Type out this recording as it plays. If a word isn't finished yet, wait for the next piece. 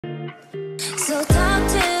So talk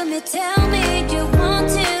to me, tell me you want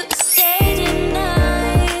to stay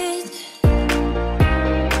tonight.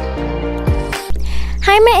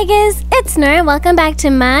 Hi my eggs, it's Nora. Welcome back to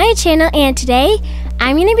my channel, and today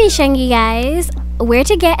I'm going to be showing you guys where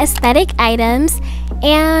to get aesthetic items,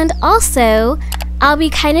 and also I'll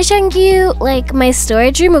be kind of showing you like my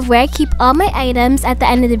storage room of where I keep all my items at the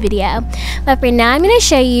end of the video. But for now, I'm going to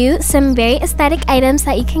show you some very aesthetic items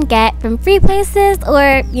that you can get from free places,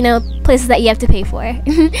 or you know, places that you have to pay for.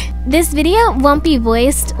 This video won't be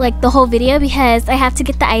voiced like the whole video because I have to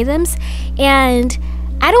get the items and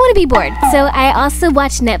I don't want to be bored, so I also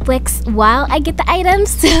watch Netflix while I get the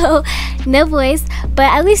items, so no voice,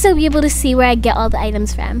 but at least I'll be able to see where I get all the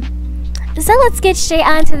items from. So let's get straight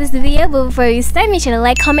on to this video, but before we start, make sure to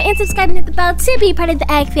like, comment, and subscribe, and hit the bell to be part of the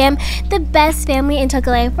Egg Fam, the best family in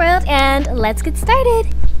Tocalife World, and let's get started!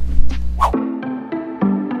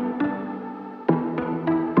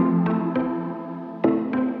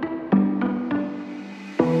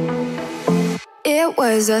 It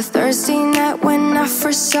was a Thursday night when I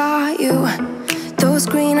first saw you. Those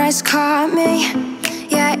green eyes caught me.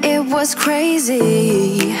 Yeah, it was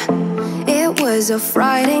crazy. It was a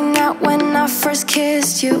Friday night when I first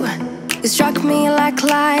kissed you. You struck me like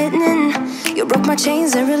lightning. You broke my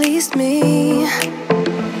chains and released me.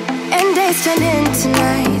 And days turned into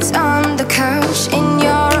nights on the couch in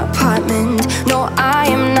your apartment. No, I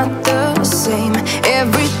am not the same.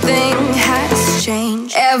 Everything has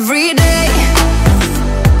changed. Every day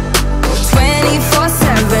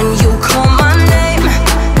 24/7, you call my name,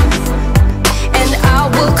 and I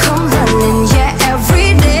will come running, yeah,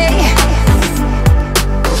 every day.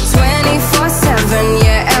 24/7,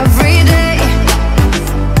 yeah, every day.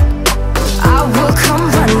 I will come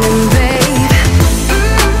running, babe.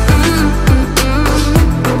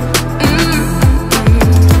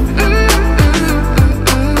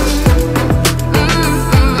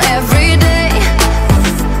 Every day.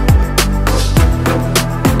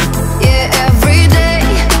 Yeah, every day,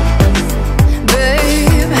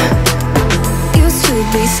 babe. Used to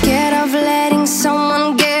be scared of letting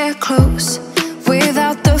someone get close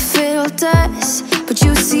without the filters, but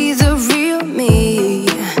you see the real me.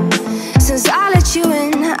 Since I let you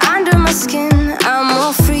in under my skin, I'm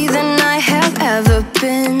more free than I have ever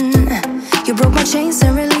been. You broke my chains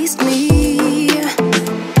and released me.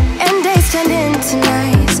 And days turned into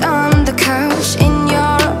nights on the couch in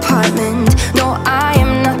your apartment. No, I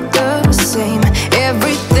am not the same.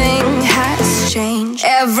 Everything has changed.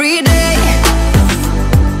 Every day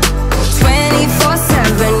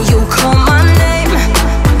 24/7, you call my name,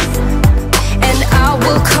 and I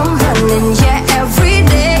will come running, yeah, every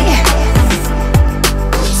day.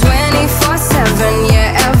 24/7,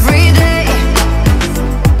 yeah, every day.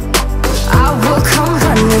 I will come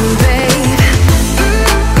running, babe.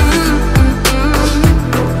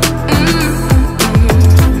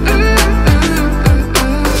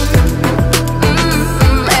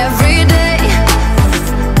 Every day.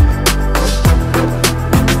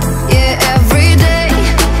 Yeah, every day,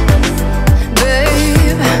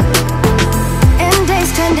 babe. And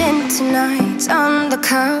days turned into nights on the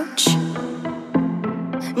couch.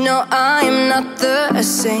 No, I am not the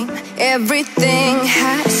same. Everything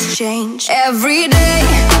has changed. Every day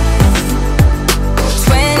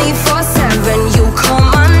 24/7, you call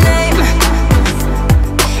my name,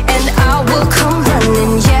 and I will come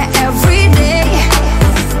running, yeah, every day.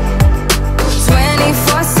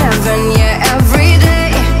 24/7, yeah, every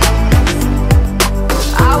day.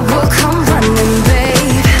 I will come running, babe.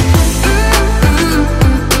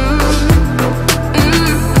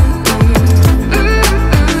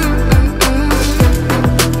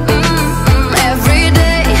 Every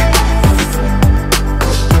day.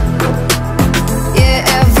 Yeah,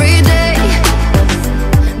 every day,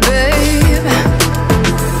 babe.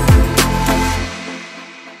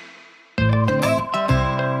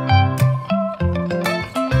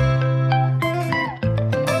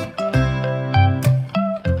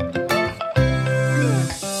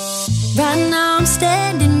 Right now I'm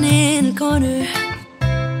standing in a corner.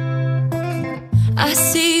 I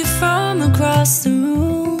see you from across the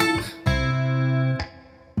room.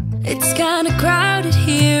 It's kinda crowded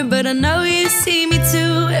here, but I know you see me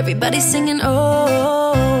too. Everybody's singing,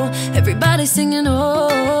 oh, everybody's singing, oh.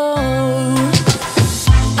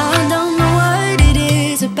 I don't know what it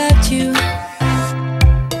is about you.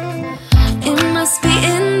 It must be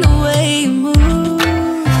in the way you move.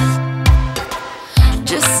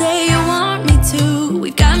 Just say you want me to. We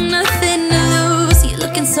got nothing to lose. You're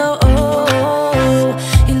looking so old.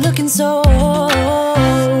 You're looking so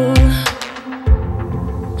old.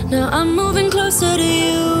 Now I'm moving closer to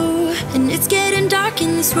you, and it's getting dark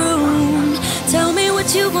in this room. Tell me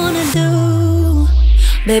what you wanna do.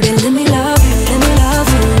 Baby, let me love you, let me love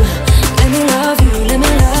you. Let me love you, let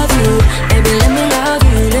me love you. Baby, let me love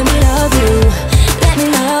you, let me love you. Let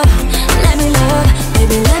me love,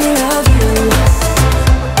 baby, let me love you.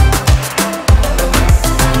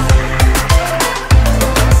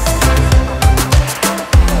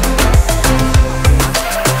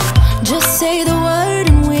 Just say the word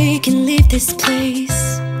and we can leave this place.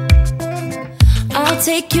 I'll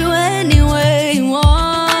take you anywhere you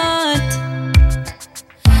want.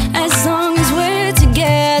 As long as we're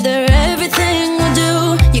together, everything we'll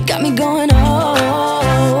do. You got me going,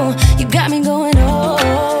 oh, you got me going, oh.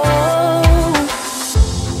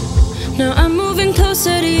 Now I'm moving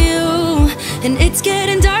closer to you, and it's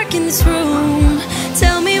getting dark in this room.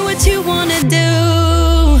 Tell me what you wanna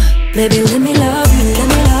do. Baby, let me love you, let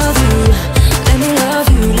me love you. Let me love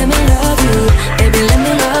you, let me love you. Baby, let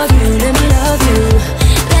me love you, let me love you.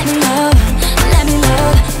 Let me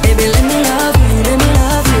love, baby, let me love you, let me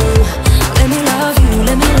love you. Let me love you,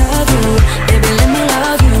 let me love you. Baby, let me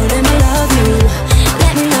love you, let me love you.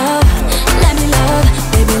 Let me love,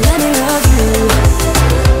 baby, let me love you.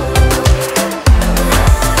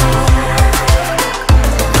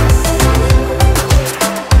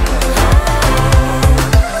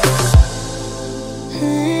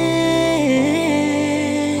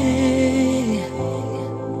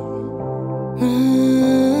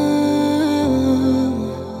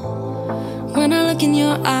 When I look in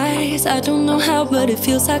your eyes, I don't know how, but it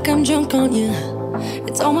feels like I'm drunk on you.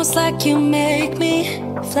 It's almost like you make me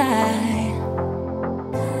fly.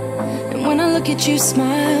 And when I look at you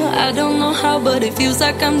smile, I don't know how, but it feels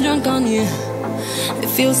like I'm drunk on you. It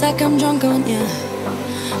feels like I'm drunk on you.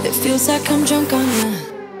 It feels like I'm drunk on you.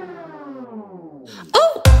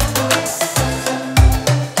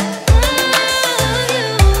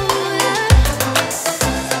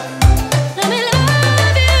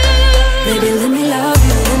 Baby, let me love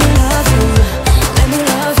you, let me love you. Let me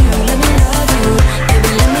love you, let me love you. Baby,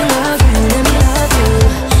 let me love you, let me love you.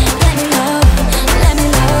 Let me love, let me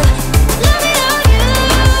love, let me love you.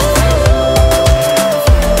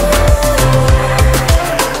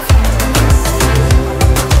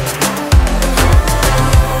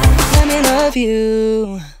 Let me love you.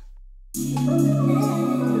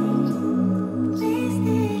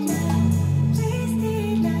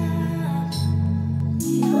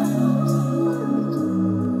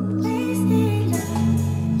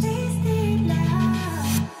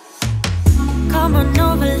 Come on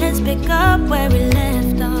over, let's pick up where we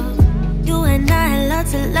left off. You and I had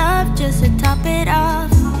lots of love just to top it off.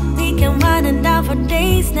 We can wind it down for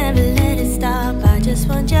days, never let it stop. I just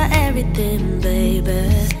want your everything, baby.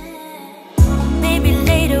 Maybe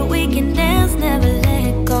later we can dance, never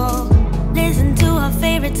let go. Listen to our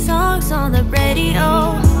favorite songs on the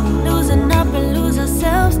radio. Loosen up and lose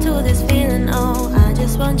ourselves to this feeling, oh. I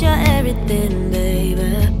just want your everything,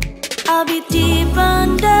 baby. I'll be deep